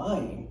they are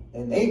lying,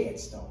 then they get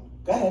stoned.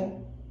 Go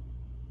ahead.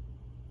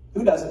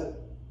 Who does it?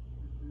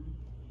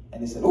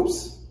 And they said,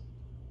 oops.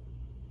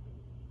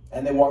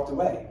 And they walked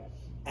away.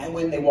 And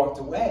when they walked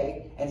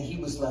away, and he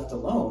was left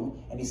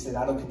alone, and he said,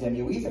 I don't condemn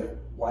you either.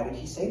 Why did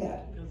he say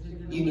that?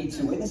 You need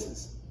two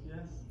witnesses.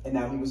 And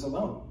now he was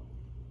alone.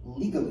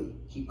 Legally,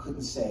 he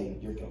couldn't say,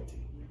 you're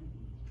guilty.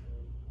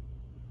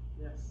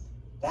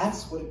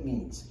 That's what it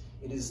means.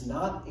 It is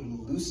not a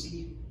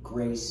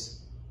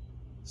loosey-grace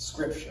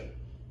scripture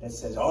that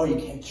says, oh, you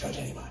can't judge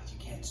anybody. You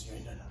can't,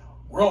 no.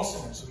 We're all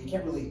sinners, so we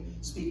can't really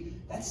speak.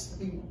 That's,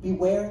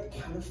 beware the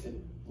counterfeit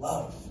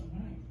love.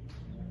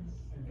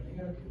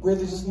 Where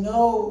there's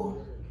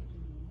no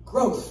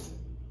growth.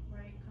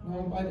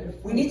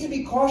 We need to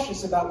be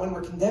cautious about when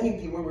we're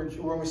condemning people, when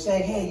we're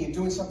saying, hey, you're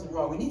doing something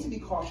wrong. We need to be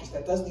cautious.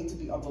 That does need to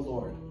be of the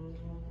Lord.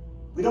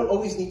 We don't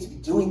always need to be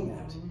doing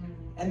that.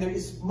 And there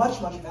is much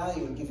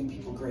value in giving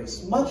people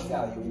grace. Much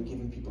value in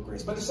giving people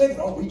grace. But to say that,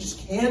 oh, we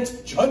just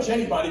can't judge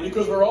anybody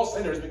because we're all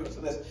sinners because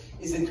of this,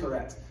 is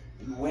incorrect.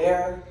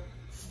 Beware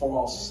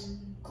false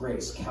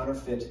grace,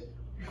 counterfeit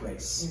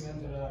grace.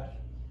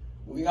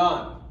 Moving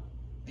on.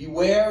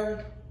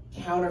 Beware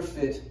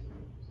counterfeit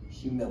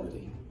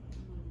humility.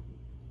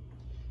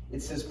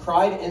 It says,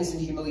 pride ends in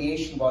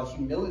humiliation, while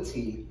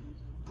humility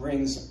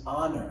brings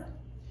honor.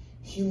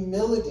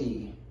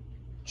 Humility,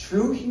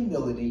 true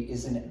humility,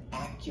 is an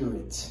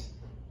accurate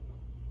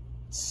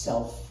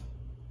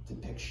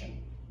self-depiction.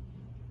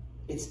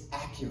 It's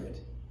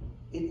accurate.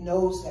 It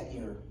knows that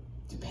you're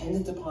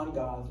dependent upon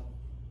God.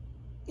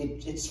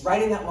 It's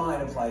right in that line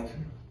of like,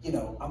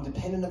 I'm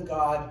dependent on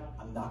God.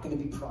 I'm not going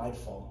to be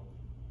prideful.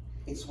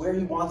 It's where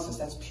he wants us.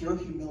 That's pure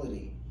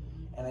humility.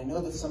 And I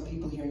know that some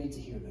people here need to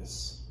hear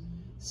this.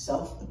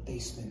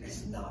 Self-abasement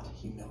is not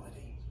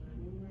humility.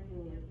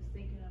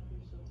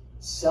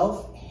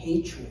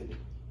 Self-hatred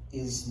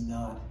is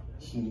not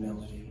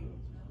humility.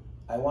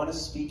 I want to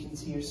speak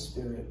into your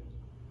spirit.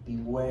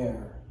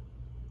 Beware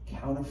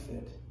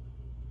counterfeit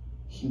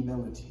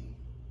humility.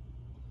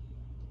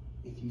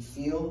 If you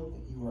feel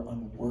that you are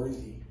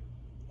unworthy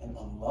and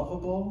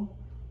unlovable,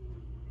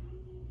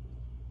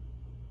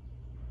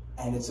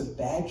 and it's a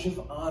badge of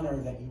honor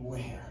that you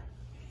wear,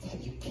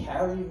 that you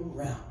carry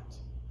around,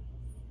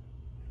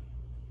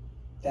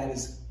 that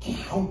is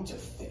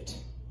counterfeit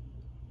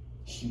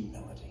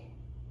humility.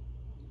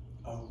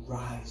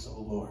 Arise, O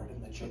Lord,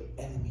 and let your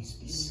enemies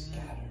be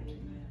scattered.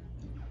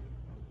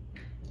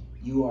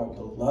 You are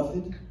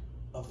beloved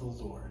of the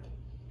Lord.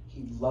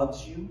 He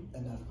loves you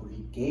enough where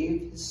he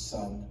gave his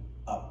son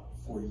up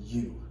for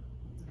you.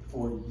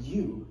 For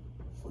you,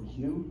 for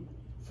you,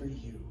 for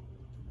you.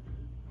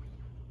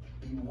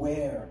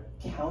 Beware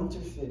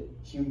counterfeit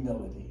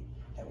humility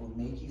that will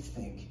make you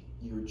think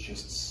you're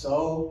just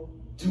so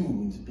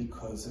doomed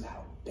because of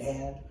how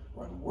bad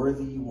or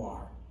unworthy you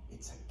are.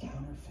 It's a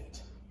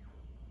counterfeit.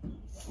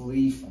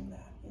 Flee from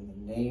that in the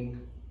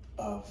name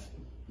of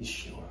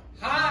Yeshua.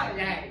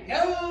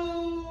 Hallelujah!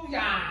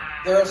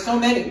 There are so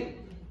many.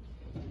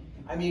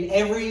 I mean,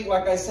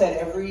 like I said,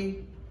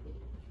 every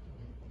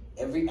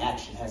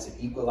action has an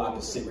equal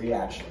opposite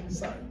reaction.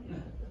 Sorry.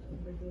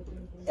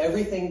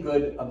 Everything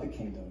good of the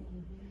kingdom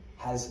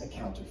has a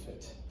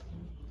counterfeit.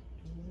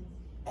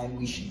 And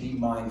we should be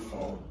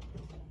mindful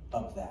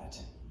of that.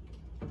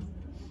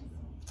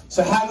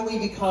 So how do we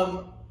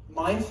become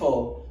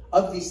mindful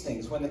of these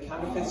things when the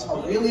counterfeits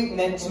are really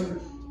meant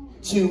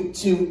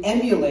to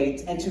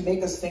emulate and to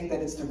make us think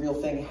that it's the real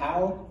thing?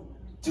 How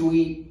do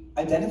we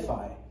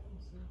identify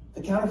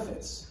the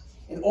counterfeits?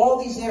 In all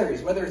these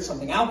areas, whether it's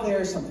something out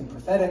there, something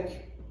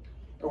prophetic,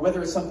 or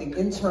whether it's something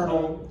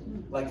internal,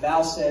 like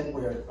Val said,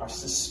 where our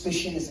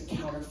suspicion is a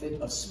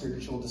counterfeit of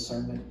spiritual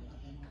discernment.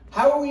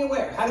 How are we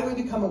aware? How do we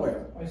become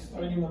aware? By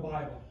studying the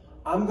Bible.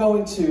 I'm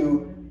going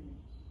to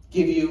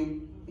give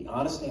you the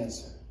honest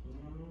answer.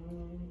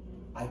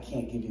 I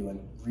can't give you a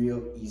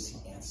real easy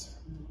answer,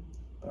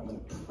 but I'm going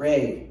to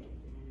pray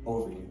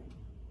over you.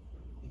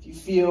 If you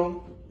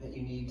feel that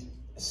you need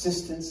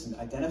assistance in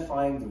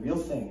identifying the real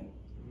thing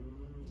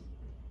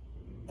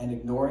and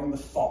ignoring the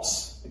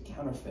false, the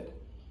counterfeit,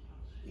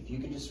 if you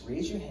can just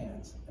raise your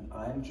hands, and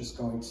I'm just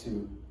going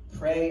to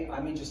pray. I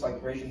mean, just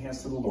like raise your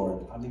hands to the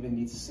Lord. I don't even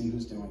need to see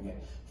who's doing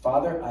it.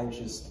 Father, I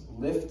just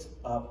lift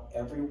up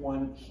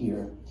everyone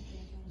here.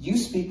 You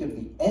speak of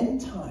the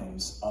end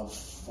times of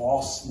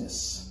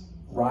falseness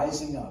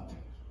rising up.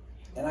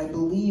 And I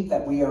believe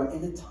that we are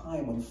in a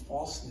time when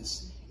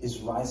falseness is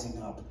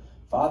rising up.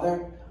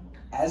 Father,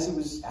 as it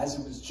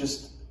was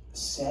just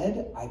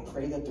said, I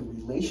pray that the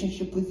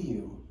relationship with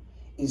you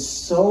is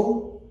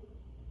so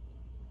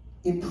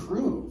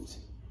improved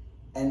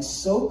and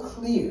so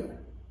clear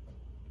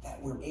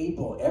that we're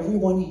able,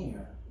 everyone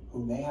here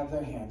who may have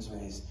their hands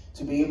raised,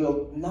 to be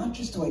able not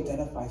just to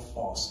identify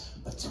false,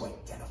 but to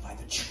identify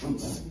the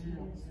truth.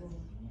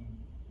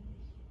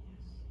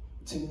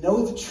 To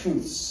know the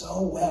truth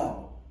so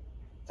well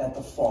that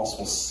the false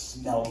will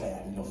smell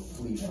bad and you'll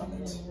flee from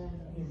it.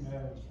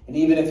 And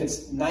even if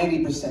it's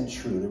 90%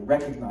 true, to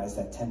recognize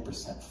that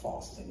 10%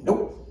 false. Say,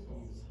 nope,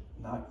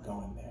 not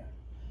going there.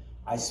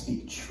 I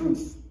speak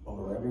truth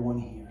over everyone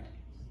here.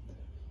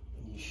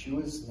 In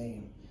Yeshua's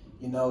name.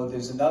 You know,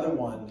 there's another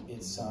one.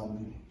 It's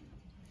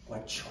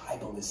like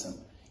tribalism.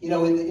 You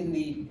know, in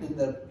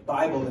the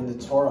Bible, in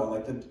the Torah,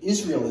 like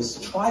Israel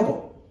is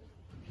tribal.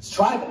 It's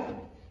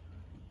tribal.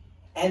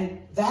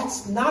 And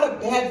that's not a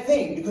bad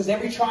thing, because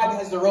every tribe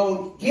has their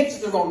own gifts,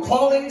 their own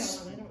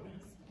callings,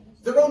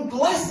 their own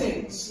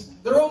blessings,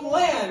 their own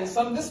land,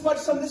 some this much,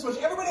 some this much.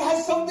 Everybody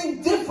has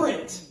something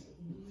different.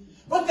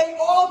 But they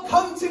all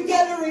come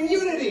together in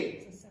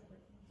unity.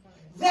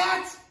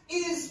 That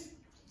is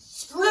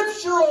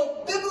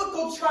scriptural,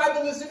 biblical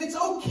tribalism. It's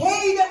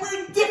okay that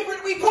we're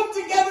different. We come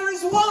together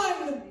as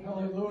one.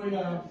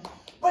 Hallelujah.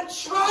 But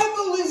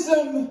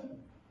tribalism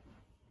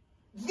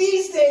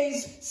these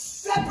days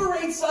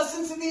separates us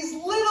into these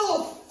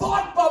little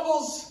thought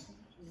bubbles.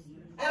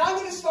 And I'm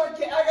going to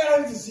start, I got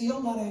into zeal,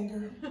 not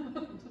anger.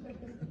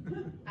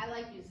 I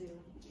like you,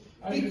 Zeal.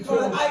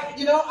 Because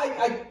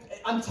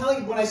I'm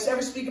telling you, when I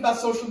ever speak about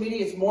social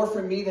media, it's more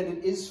for me than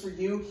it is for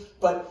you.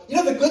 But you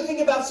know, the good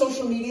thing about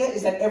social media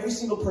is that every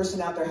single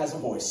person out there has a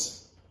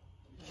voice.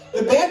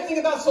 The bad thing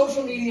about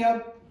social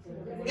media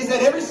is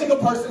that every single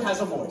person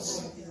has a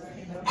voice.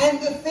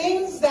 And the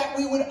things that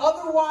we would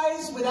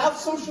otherwise, without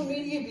social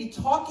media, be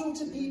talking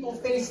to people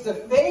face to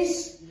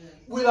face,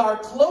 with our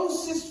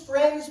closest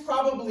friends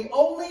probably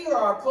only, or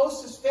our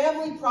closest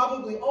family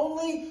probably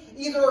only,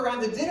 either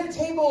around the dinner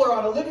table or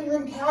on a living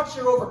room couch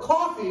or over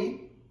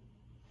coffee,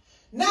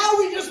 now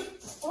we just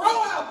throw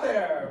out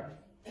there,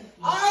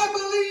 I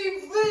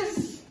believe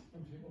this.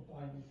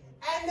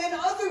 And then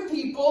other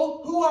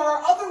people who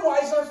are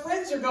otherwise our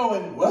friends are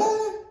going,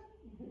 what?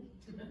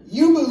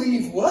 You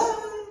believe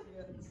what?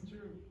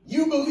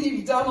 You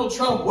believe Donald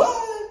Trump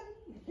what?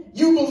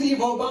 You believe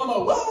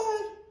Obama what?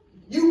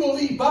 You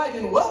believe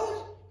Biden what?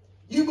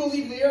 You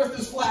believe the earth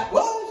is flat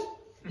what?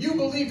 You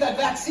believe that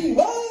vaccine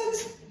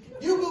what?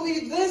 You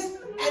believe this?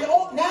 And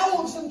now all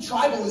of a sudden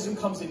tribalism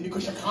comes in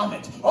because you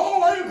comment.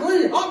 Oh, I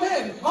agree.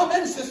 Amen.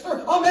 Amen,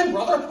 sister. Amen,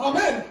 brother.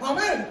 Amen.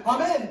 Amen.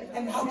 Amen.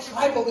 And now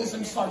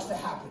tribalism starts to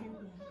happen.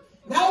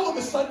 Now all of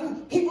a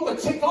sudden people are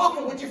ticked off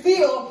at what you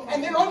feel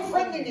and they're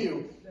unfriending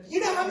you. You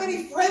know how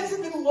many friends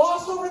have been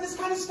lost over this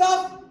kind of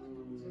stuff?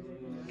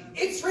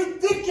 It's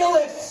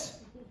ridiculous.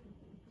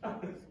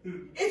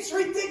 It's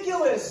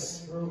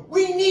ridiculous.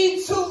 We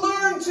need to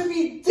learn to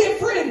be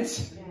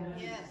different.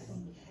 Yes.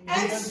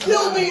 And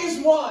still be as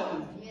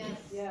one.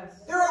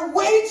 Yes. There are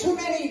way too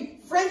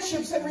many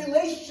friendships and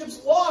relationships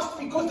lost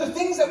because the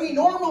things that we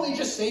normally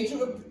just say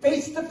to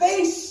face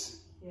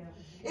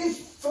is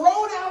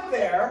thrown out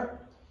there,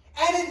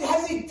 and it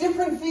has a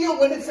different feel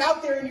when it's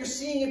out there and you're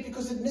seeing it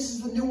because it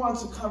misses the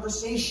nuance of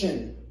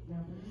conversation.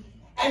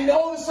 And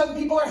all of a sudden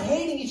people are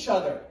hating each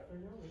other.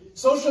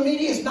 Social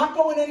media is not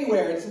going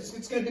anywhere.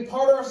 It's going to be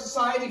part of our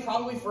society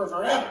probably for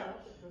forever.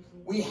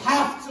 We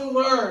have to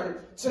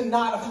learn to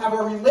not have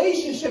our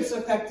relationships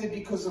affected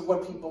because of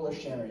what people are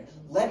sharing.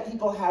 Let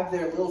people have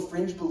their little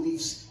fringe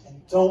beliefs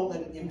and don't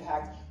let it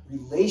impact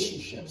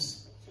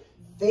relationships.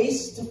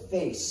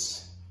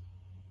 Face-to-face,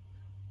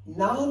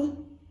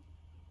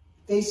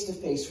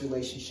 non-face-to-face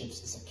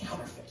relationships is a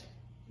counterfeit.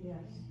 Yes.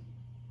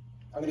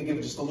 I'm going to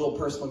give just a little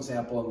personal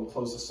example and we'll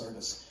close the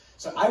service.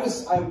 So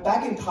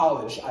back in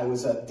college, I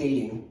was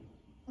dating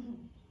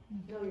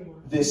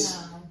this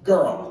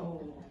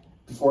girl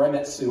before I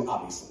met Sue,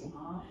 obviously.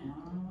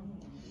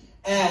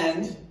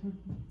 And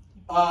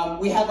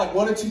we had like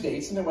 1 or 2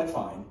 dates and it went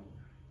fine.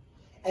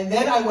 And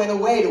then I went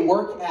away to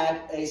work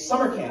at a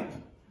summer camp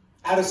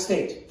out of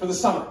state for the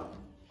summer.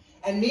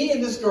 And me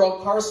and this girl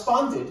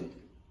corresponded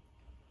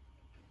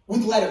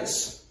with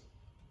letters.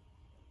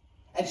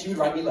 And she would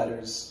write me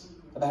letters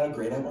about how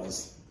great I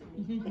was.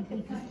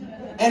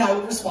 And I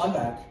would respond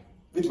back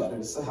with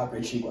letters of how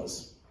great she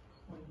was.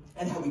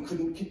 And how we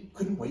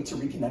couldn't wait to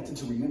reconnect and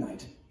to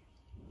reunite.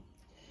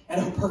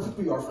 And how perfect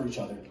we are for each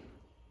other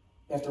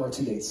after our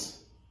 2 dates.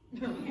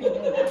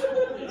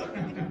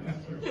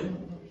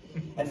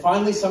 And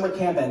finally summer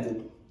camp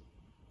ended.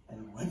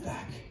 And we went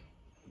back.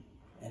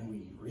 And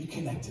we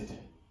reconnected.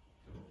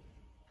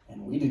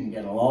 And we didn't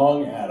get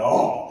along at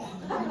all.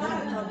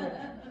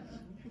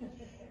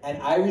 And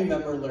I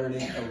remember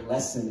learning a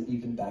lesson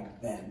even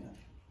back then.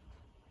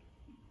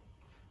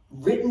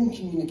 Written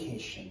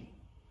communication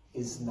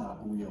is not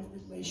real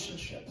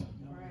relationship.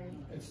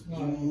 It's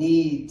You not.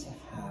 need to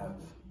have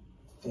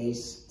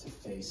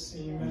face-to-face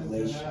Amen to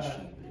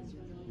relationship.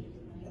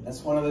 And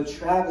that's one of the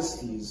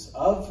travesties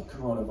of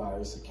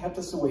coronavirus. It kept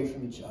us away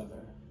from each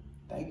other.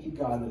 Thank you,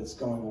 God, that it's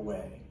going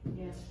away.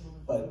 Yes.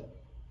 But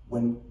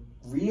when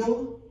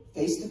real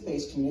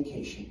face-to-face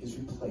communication is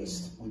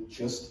replaced with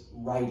just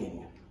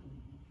writing,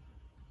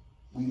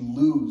 we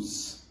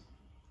lose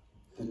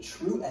the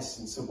true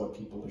essence of what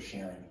people are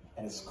sharing,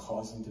 and it's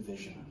causing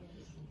division.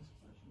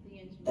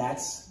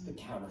 That's the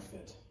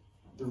counterfeit.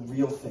 The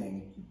real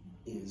thing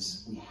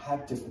is we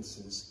have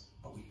differences,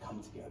 but we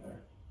come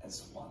together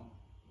as one.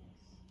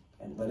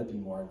 And let it be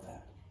more of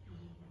that.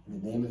 In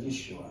the name of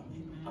Yeshua,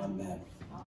 amen.